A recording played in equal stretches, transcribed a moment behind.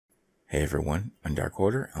Hey everyone, I'm Dark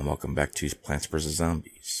Order, and welcome back to Plants vs.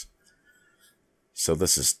 Zombies. So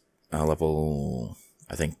this is level,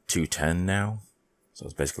 I think, 210 now. So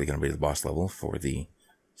it's basically going to be the boss level for the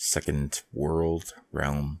second world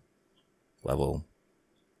realm level,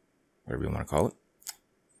 whatever you want to call it.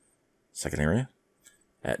 Second area,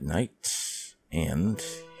 at night, and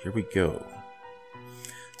here we go.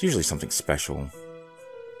 It's usually something special,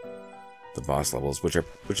 the boss levels, which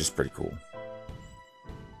is pretty cool.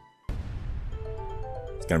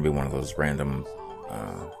 It's gonna be one of those random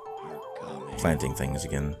planting things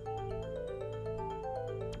again.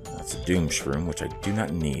 That's a doom shroom, which I do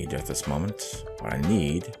not need at this moment. What I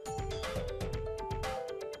need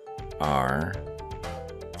are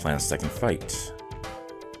plants that can fight.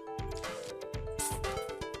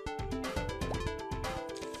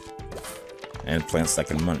 And plants that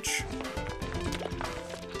can munch.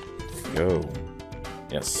 Go.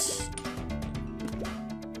 Yes.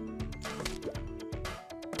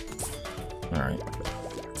 Alright.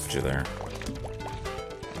 Put you there.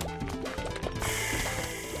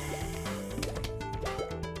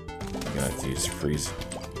 I'm gonna have to use freeze.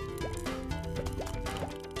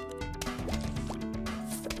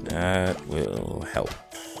 That will help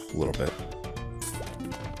a little bit.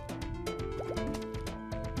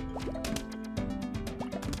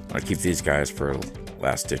 I keep these guys for a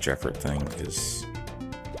last-ditch effort thing, because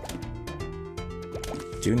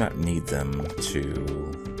do not need them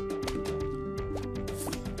to...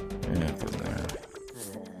 Yeah, put them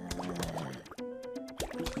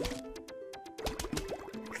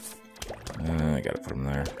there. I gotta put them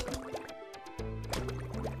there.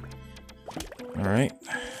 Alright,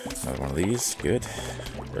 another one of these, good,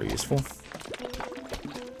 very useful.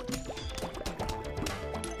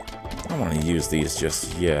 I don't want to use these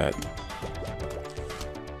just yet.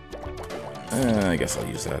 I guess I'll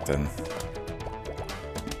use that then.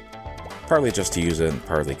 Partly just to use it, and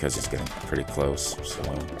partly because it's getting pretty close, so...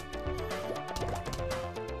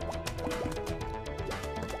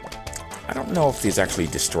 I don't know if these actually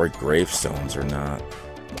destroy gravestones or not.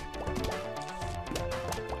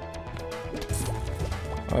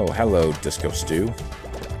 Oh, hello, Disco Stew.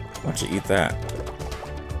 Why don't you eat that?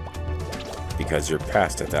 Because you're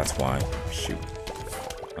past it, that's why. Shoot.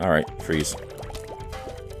 Alright, freeze.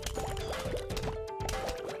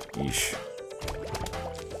 Yeesh.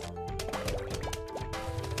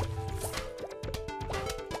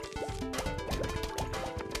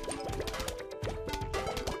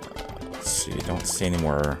 Let's see, don't see any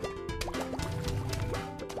more.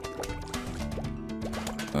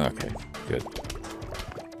 Okay, good.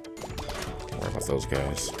 What about those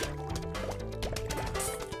guys?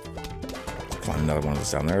 Find another one of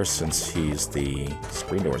those down there since he's the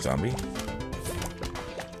screen door zombie.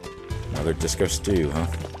 Another Disco Stew, huh?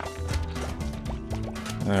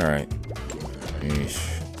 Alright.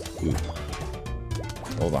 Ooh.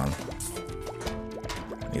 Hold on.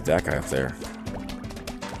 Need that guy up there.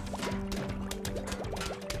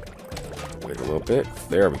 Wait a little bit.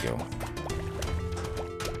 There we go.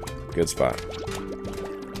 Good spot.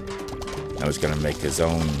 Now he's gonna make his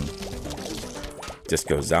own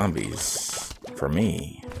Disco Zombies for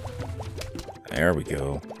me. There we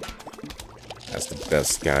go. That's the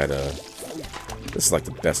best guy to... This is like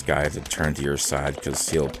the best guy to turn to your side, because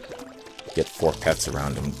he'll get 4 pets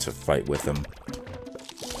around him to fight with him.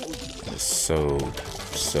 It's so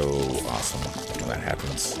awesome when that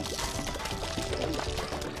happens.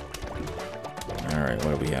 Alright,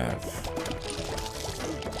 what do we have?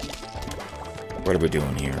 What are we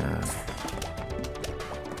doing here?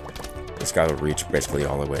 This guy will reach basically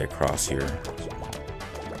all the way across here.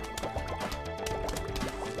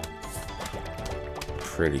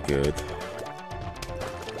 Pretty good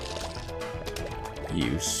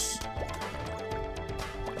use.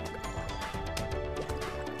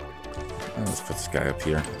 Let's put this guy up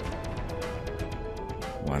here.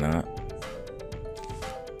 Why not?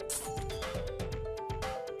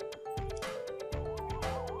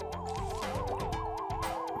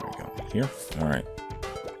 There we go. Here? Alright.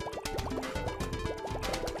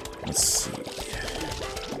 Let's see.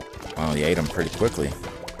 Oh, he ate him pretty quickly.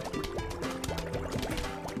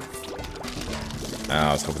 Oh,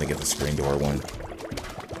 I was hoping to get the screen door one.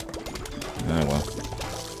 Oh well.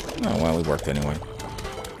 Oh well, it worked anyway.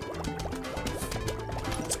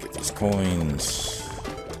 Let's get these coins.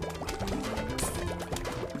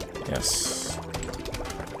 Yes.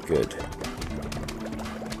 Good.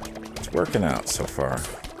 It's working out so far.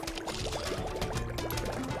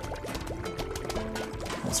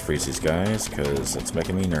 Let's freeze these guys, because it's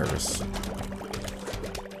making me nervous.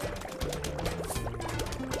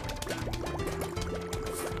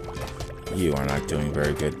 you are not doing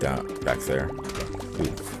very good down back there.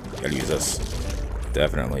 Ooh, gotta use this.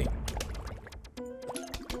 Definitely.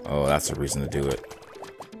 Oh, that's a reason to do it.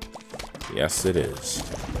 Yes, it is.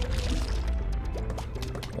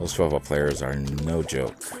 Those 12 players are no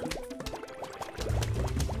joke.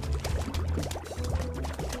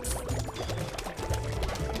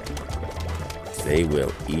 They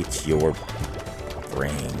will eat your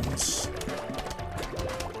brains.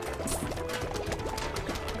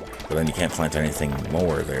 But then you can't plant anything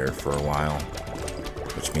more there for a while,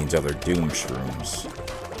 which means other doom shrooms.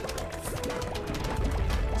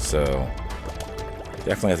 So,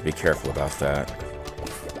 definitely have to be careful about that.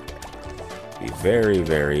 Be very,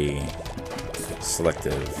 very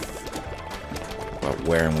selective about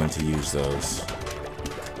where and when to use those.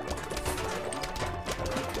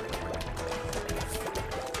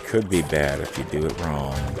 Could be bad if you do it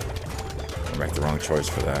wrong. Or make the wrong choice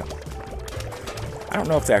for that. I don't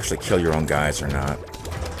know if they actually kill your own guys or not.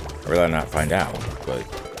 I'd rather not find out, but...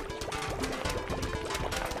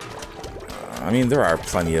 I mean, there are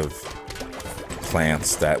plenty of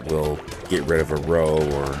plants that will get rid of a row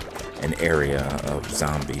or an area of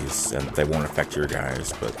zombies, and they won't affect your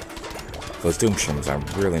guys, but those doom shrooms, I'm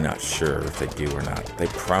really not sure if they do or not. They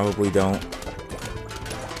probably don't.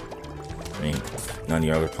 I mean, none of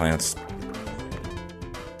the other plants.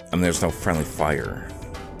 I mean, there's no friendly fire,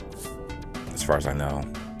 as far as I know.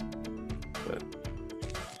 But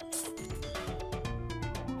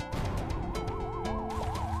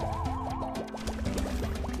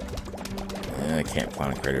I can't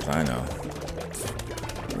plant in craters, I know.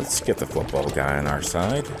 Let's get the football guy on our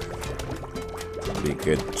side. That'll be a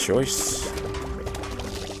good choice.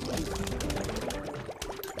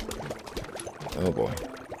 Oh boy.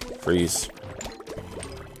 Freeze.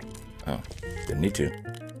 Oh, didn't need to.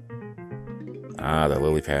 Ah, the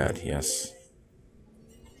lily pad, yes.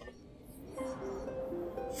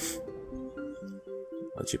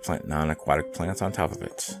 Let you plant non-aquatic plants on top of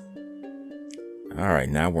it. Alright,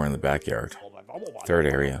 now we're in the backyard. Third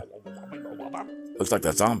area. Looks like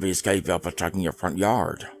the zombies gave up attacking your front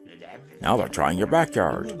yard. Now they're trying your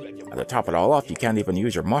backyard. And to top it all off, you can't even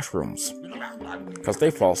use your mushrooms. Because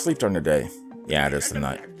they fall asleep during the day. Yeah, it is the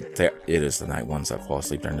night. It is the night ones that fall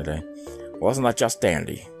asleep during the day. Well, isn't that just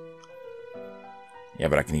dandy? Yeah,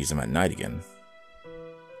 but I can use them at night again.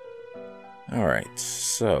 Alright,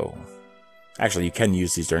 so... Actually, you can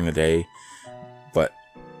use these during the day, but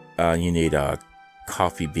you need a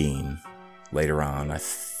coffee bean later on. I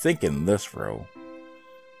think in this row.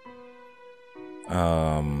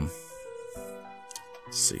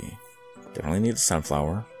 Let's see. Definitely need a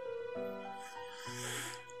sunflower.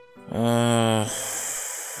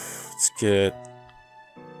 Let's get...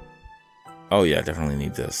 Oh yeah, definitely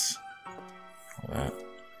need this. All that.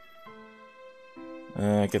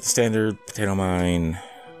 Get the standard potato mine.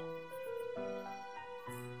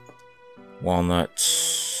 Walnut.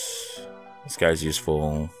 This guy's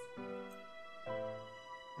useful.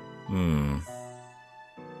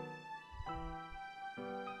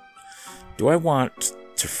 Do I want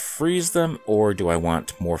to freeze them, or do I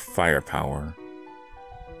want more firepower?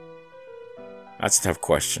 That's a tough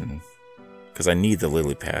question, because I need the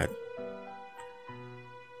lily pad.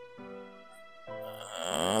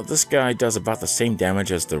 This guy does about the same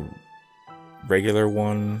damage as the regular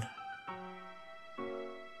one.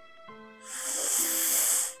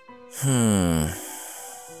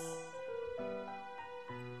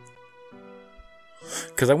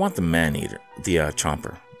 Because I want the man-eater, the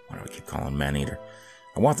chomper. Why do I keep calling him man-eater?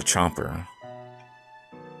 I want the chomper.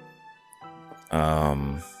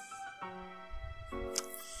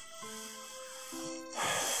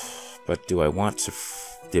 But do I want to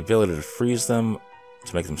the ability to freeze them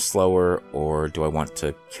to make them slower, or do I want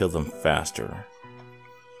to kill them faster?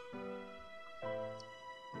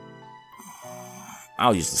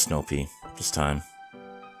 I'll use the snow pea this time.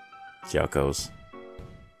 See how it goes.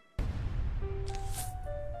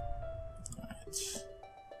 Alright.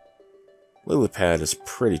 Lily pad is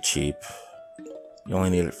pretty cheap. You only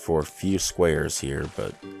need it for a few squares here,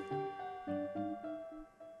 but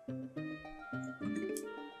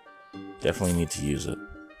definitely need to use it.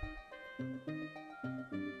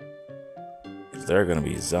 Because there are going to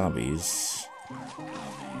be zombies.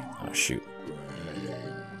 Oh, shoot.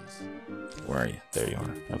 Where are you? There you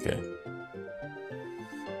are. Okay.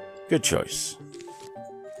 Good choice.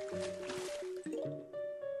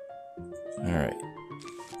 Alright.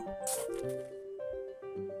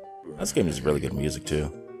 This game has really good music,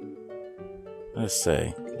 too. I must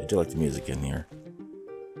say, I do like the music in here.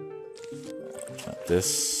 Plant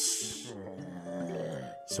this.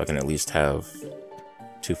 So I can at least have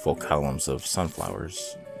 2 full columns of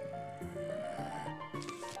sunflowers.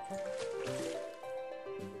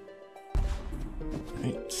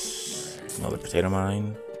 another potato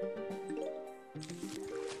mine.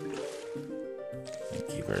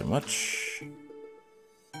 Thank you very much.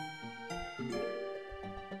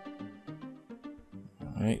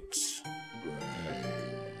 Alright.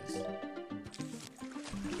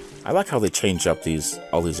 I like how they change up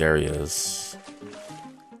all these areas.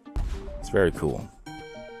 It's very cool.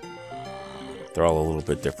 They're all a little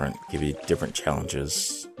bit different, give you different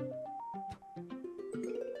challenges.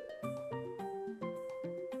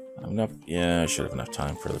 Enough, yeah, I should have enough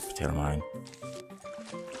time for the potato mine.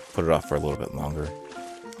 Put it off for a little bit longer.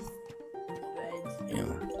 You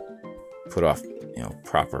know, put off, you know,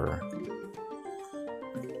 proper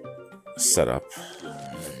setup. So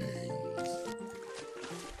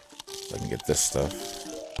I can get this stuff.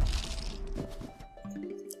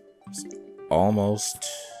 It's almost.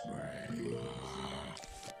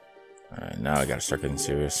 Alright, now I gotta start getting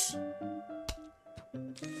serious.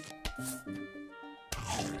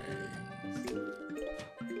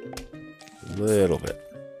 Little bit.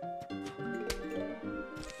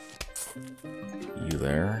 You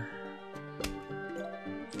there.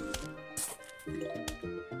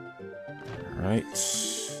 Alright.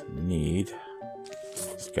 Need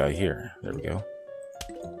this guy here. There we go.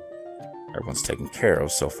 Everyone's taken care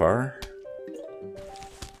of so far.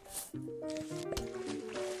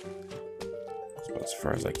 That's about as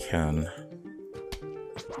far as I can.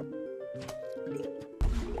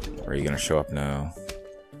 Where are you gonna show up now?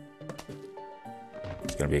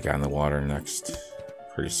 Gonna be a guy in the water next,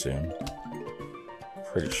 pretty soon.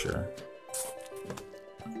 Pretty sure.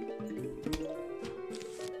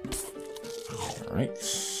 Alright.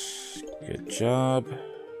 Good job.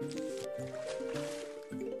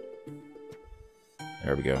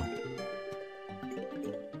 There we go.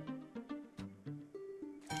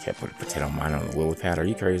 Can't put a potato mine on the lily pad, are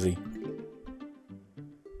you crazy?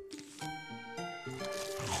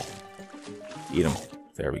 Eat them.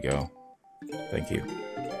 There we go. Thank you.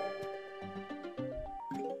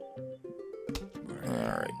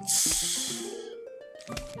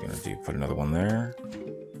 Put another one there.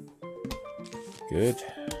 Good.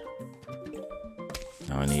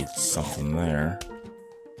 Now I need something there.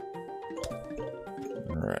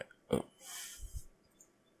 Alright. Oh.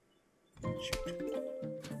 Shoot.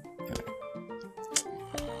 Okay.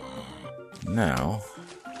 Now,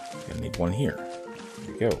 I'm gonna need one here.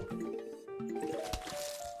 There we go.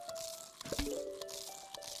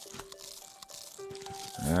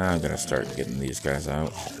 Now I'm gonna start getting these guys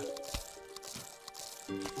out.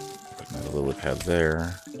 Lily pad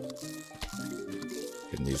there.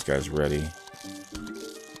 Getting these guys ready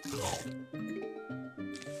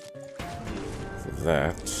for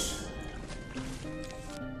that.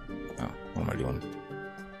 Oh, what am I doing?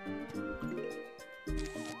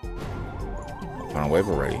 On a wave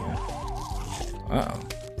already. Uh-oh.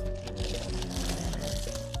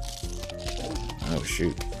 Oh,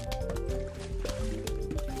 shoot.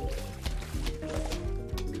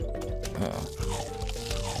 Uh-oh.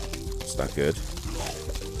 Not good.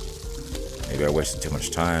 Maybe I wasted too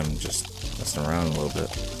much time just messing around a little bit.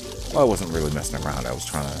 Well, I wasn't really messing around. I was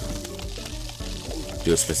trying to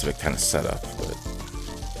do a specific kind of setup, but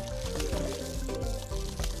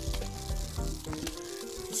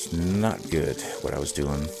it's not good what I was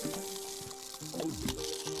doing.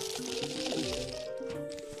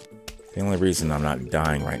 The only reason I'm not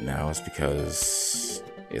dying right now is because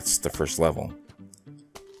it's the first level.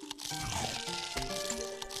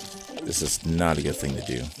 This is not a good thing to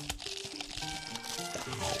do.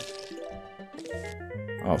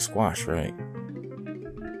 Oh, squash, right.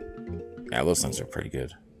 Yeah, those things are pretty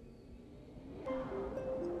good.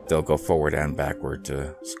 They'll go forward and backward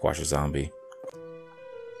to squash a zombie.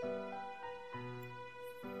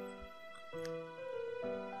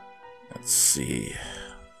 Let's see.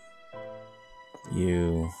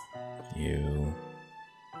 You.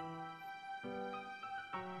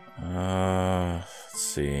 Let's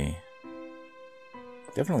see.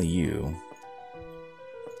 Definitely you.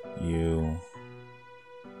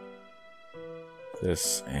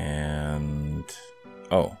 This and...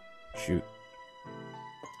 Oh, shoot.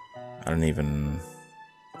 I didn't even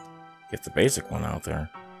get the basic one out there.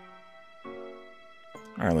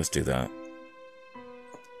 Alright, let's do that.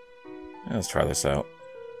 Let's try this out.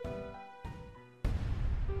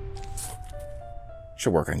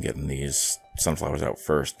 Should work on getting these sunflowers out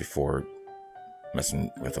first before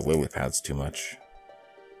messing with the lily pads too much.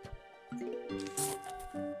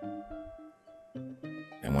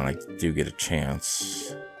 And when I do get a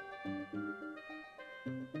chance,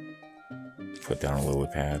 put down a lily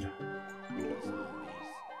pad.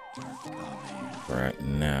 Right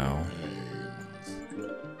now.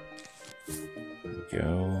 There we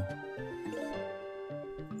go.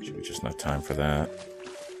 Should be just enough time for that.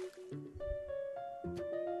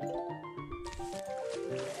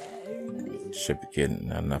 Should be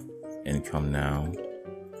getting enough income now.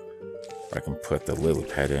 I can put the lily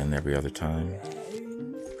pad in every other time.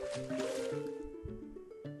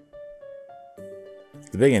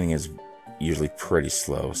 The beginning is usually pretty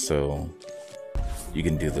slow, so you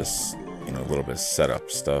can do this, you know, a little bit of setup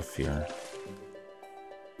stuff here.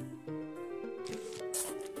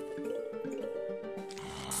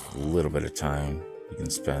 A little bit of time you can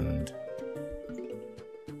spend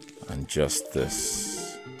on just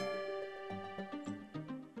this.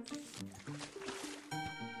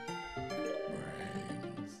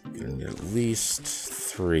 You're gonna need at least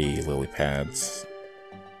 3 lily pads.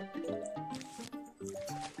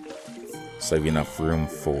 So you have enough room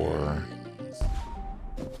for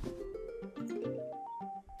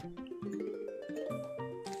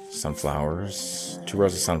sunflowers, 2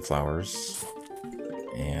 rows of sunflowers,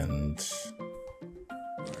 and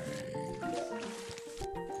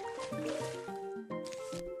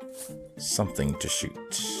something to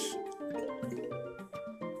shoot.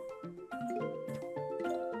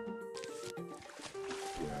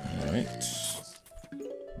 Alright.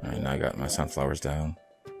 Alright, now I got my sunflowers down.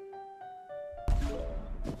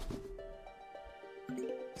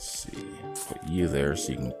 Let's see. Put you there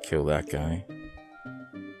so you can kill that guy.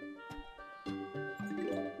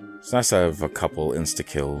 It's nice to have a couple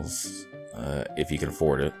insta-kills, if you can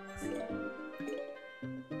afford it.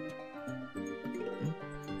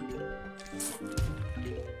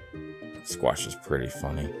 Squash is pretty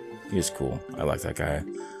funny. He's cool. I like that guy.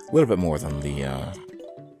 A little bit more than the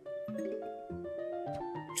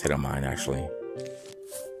Potato Mine, actually.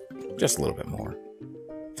 Just a little bit more.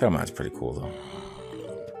 Potato Mine's pretty cool, though.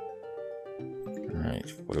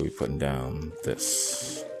 Alright, what are we putting down?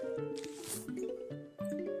 This.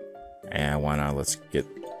 And why not? Let's get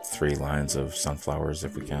 3 lines of sunflowers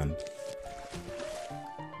if we can.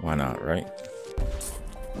 Why not, right?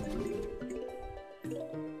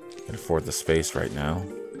 Can afford the space right now.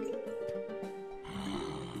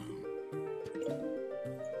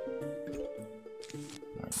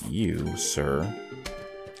 You, sir,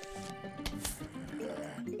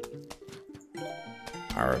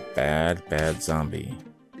 are a bad, bad zombie.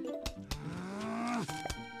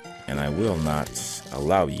 And I will not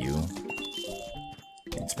allow you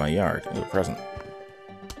into my yard. Ooh, a present.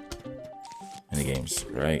 Minigames,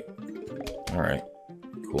 right? Alright,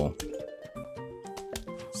 cool.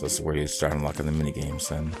 So this is where you start unlocking the minigames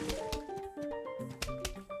then.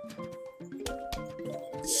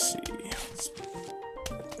 Let's see.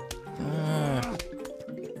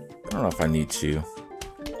 I don't know if I need to.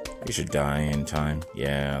 We should die in time.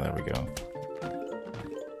 Yeah, there we go.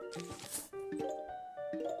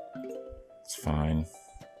 It's fine.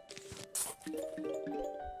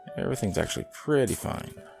 Everything's actually pretty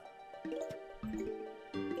fine.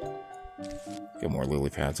 Get more lily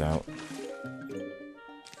pads out.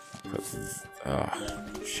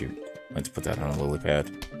 Shoot. I meant to put that on a lily pad.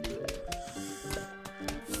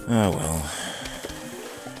 Oh well.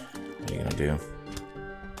 What are you gonna do?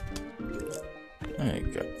 I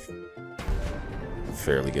got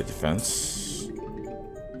fairly good defense.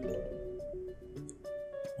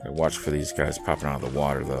 I watch for these guys popping out of the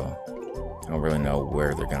water, though. I don't really know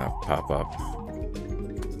where they're gonna pop up.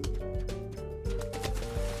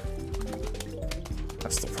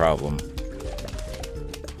 That's the problem.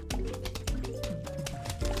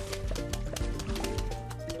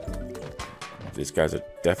 These guys are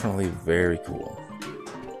definitely very cool.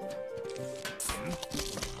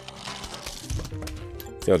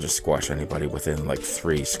 They'll just squash anybody within like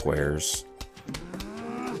 3 squares.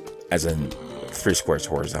 As in 3 squares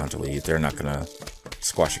horizontally. They're not gonna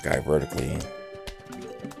squash a guy vertically.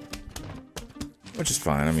 Which is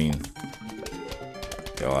fine. I mean,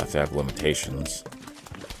 they all have to have limitations.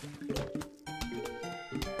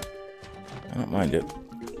 I don't mind it.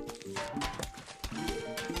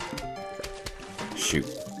 Shoot.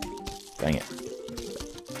 Dang it.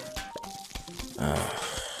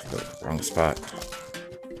 Wrong spot.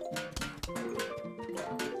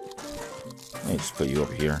 Let me just put you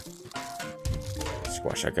over here.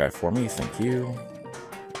 Squash that guy for me, thank you.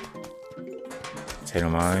 Potato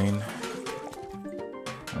Mine.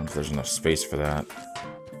 I don't know if there's enough space for that.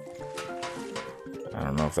 I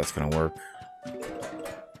don't know if that's gonna work.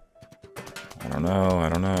 I don't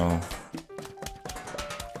know.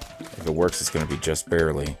 If it works, it's gonna be just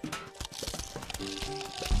barely.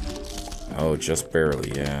 Oh, just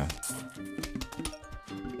barely, yeah.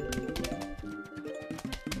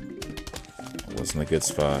 It wasn't a good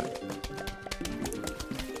spot.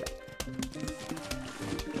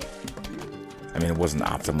 I mean, it wasn't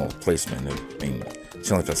optimal placement. I mean, it's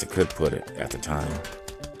the only place I could put it at the time.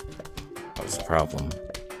 That was the problem.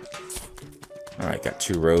 Alright, got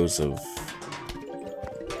 2 rows of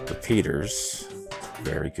repeaters.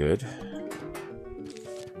 Very good.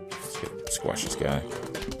 Let's squash this guy.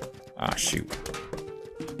 Ah, shoot.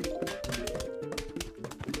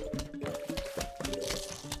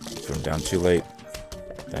 Threw him down too late.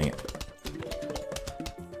 Dang it.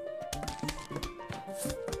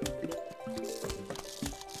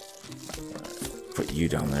 Put you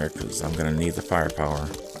down there, because I'm going to need the firepower.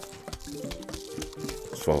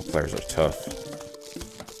 12 players are tough.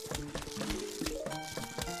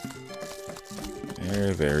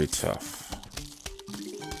 Very, very tough.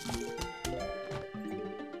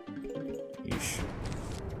 Yeesh.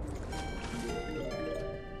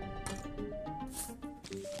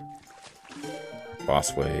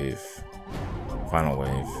 Boss wave. Final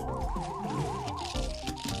wave.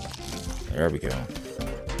 There we go.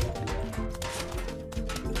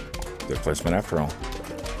 Good placement after all.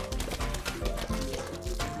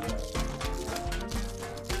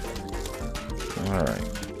 Alright.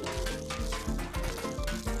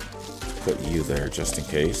 Put you there just in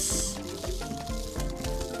case.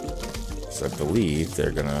 So I believe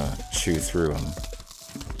they're gonna chew through him.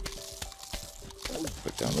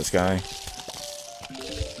 Put down this guy.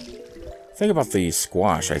 The thing about the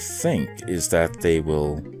squash, I think, is that they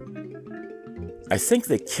will... I think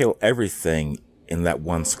they kill everything in that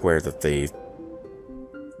one square that they,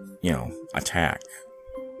 you know, attack.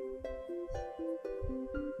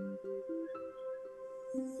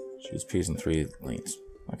 Choose P's in 3 lanes.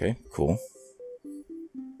 Okay, cool.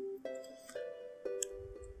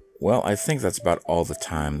 Well, I think that's about all the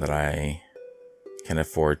time that I can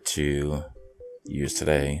afford to use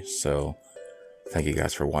today. So, thank you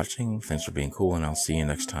guys for watching. Thanks for being cool, and I'll see you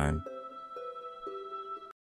next time.